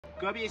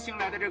隔壁新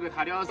来的这个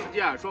塔吊司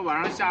机啊，说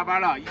晚上下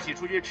班了，一起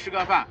出去吃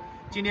个饭。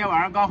今天晚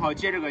上刚好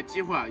借这个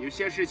机会，有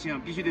些事情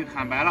必须得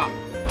坦白了。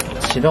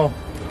启动。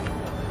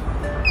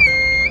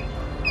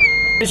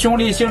兄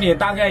弟心里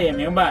大概也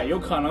明白，有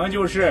可能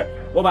就是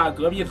我把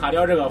隔壁塔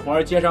吊这个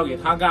活介绍给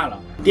他干了。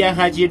电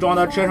焊机装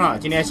到车上，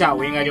今天下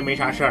午应该就没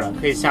啥事了，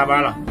可以下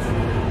班了。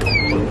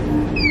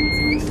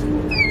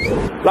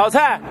老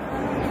蔡，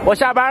我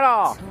下班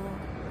了。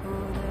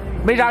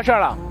没啥事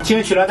了，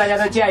听取了大家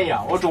的建议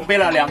啊，我准备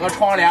了2个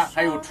窗帘，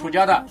还有出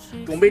胶的，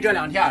准备这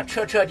2天啊，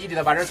彻底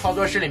的把这操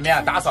作室里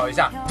面打扫一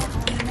下。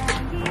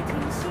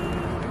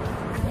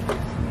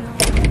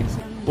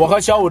我和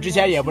小五之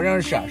前也不认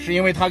识，是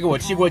因为他给我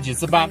替过几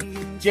次班。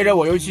接着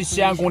我又去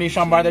西安工地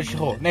上班的时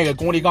候，那个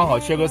工地刚好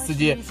缺个司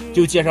机，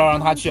就介绍让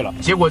他去了。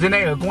结果在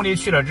那个工地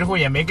去了之后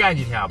也没干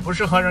几天，不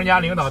是和人家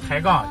领导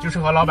抬杠，就是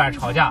和老板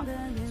吵架。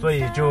所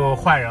以就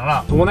换人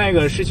了。从那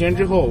个事情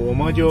之后，我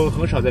们就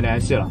很少再联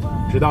系了，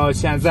直到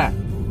现在。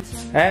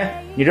哎，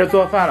你这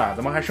做饭了，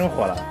怎么还生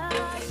火了？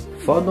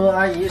房东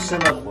阿姨生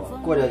的火，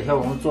过2天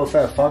我们做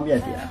饭方便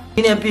点。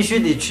今天必须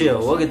得去，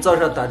我给早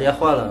上打电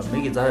话了，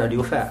没给咱俩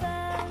留饭。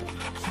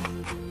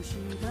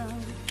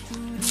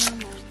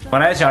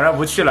本来想着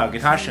不去了，给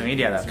他省一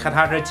点的，看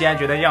他这坚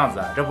决的样子，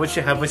这不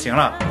去还不行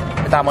了。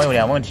这大门有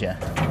点问题，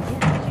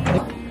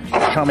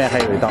上面还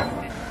有一道。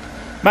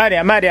慢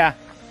点，慢点。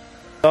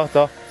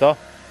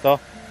走。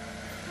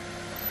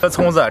这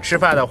葱子吃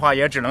饭的话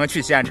也只能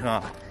去县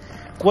城，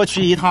过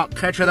去一趟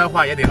开车的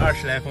话也得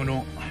20来分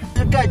钟。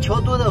这干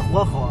桥墩的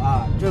活好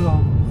啊，这个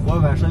活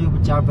晚上又不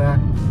加班，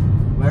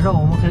晚上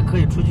我们还可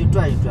以出去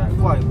转一转、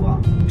逛一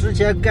逛。之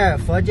前干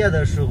房建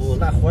的时候，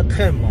那活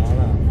太忙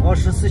了，忙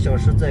14小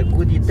时在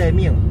工地待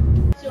命。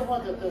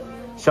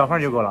小份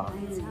就够了，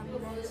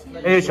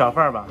那就小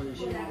份吧，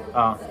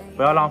啊，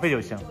不要浪费就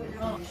行。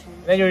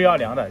那就要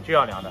凉的，就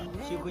要凉的。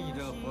幸亏你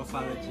这个活发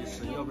了及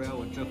时，要不然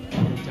我这会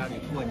在家里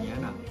过年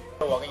呢。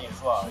我跟你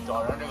说，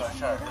找人这个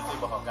事儿是最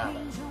不好干的。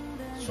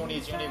兄弟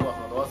经历过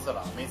很多次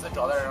了，每次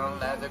找的人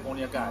来在工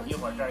地干，一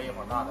会儿这儿一会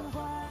儿那的。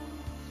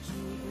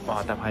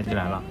哇，大盘鸡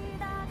来了，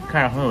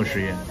看着很有食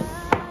欲。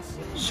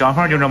小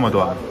份就这么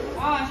多。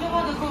啊，小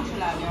份都够吃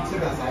了。这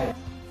个啥？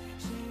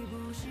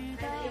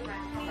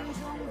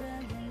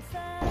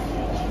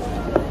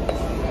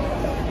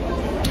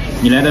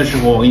你来的时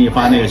候，我给你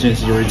发那个信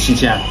息就是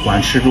7000，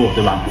管吃住，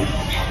对吧？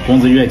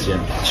工资月结。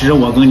其实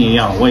我跟你一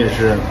样，我也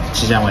是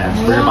7000块钱，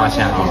不是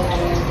8000啊。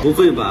不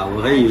会吧？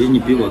我还以为你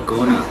比我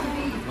高呢。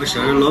我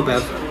想着老板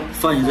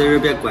放你在这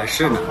边管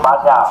事呢。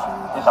8000，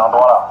你想多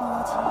了。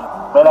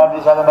没来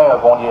之前的那个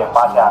工地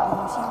8000，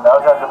来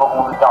到这之后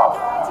工资降了，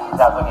现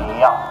在跟你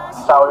一样。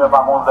下个月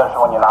发工资的时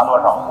候你拿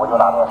多少，我就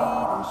拿多少。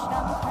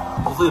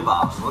不会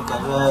吧？我感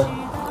觉。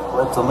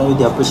我怎么有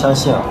点不相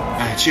信？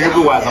哎，其实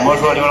不管怎么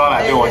说，刘老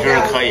板对我就是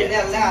可以。在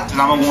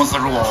咱们公司，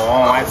如果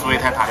我往外租一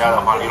台塔吊的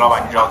话，刘老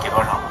板你知道给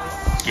多少？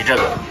给这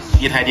个。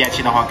一台电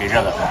器的话给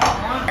这个。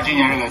今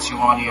年这个情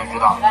况你也知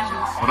道，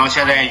我到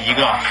现在一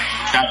个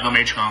单子都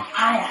没成。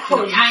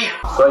所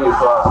以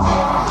说，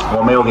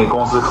我没有给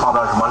公司创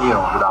造什么利润，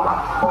知道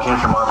吧？我凭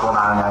什么多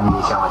拿人家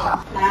1000块钱？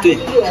对，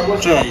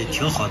这样也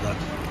挺好的，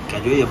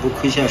感觉也不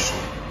亏欠谁。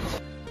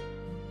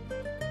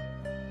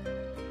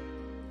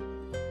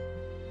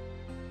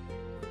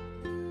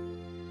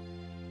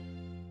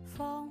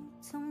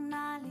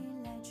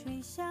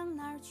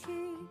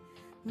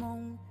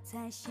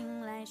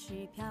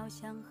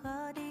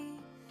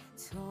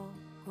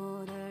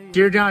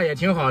其实这样也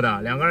挺好的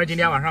，2个人今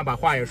天晚上把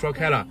话也说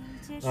开了，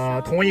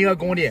同一个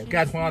工地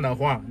干同样的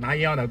活，拿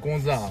一样的工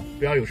资啊，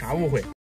不要有啥误会。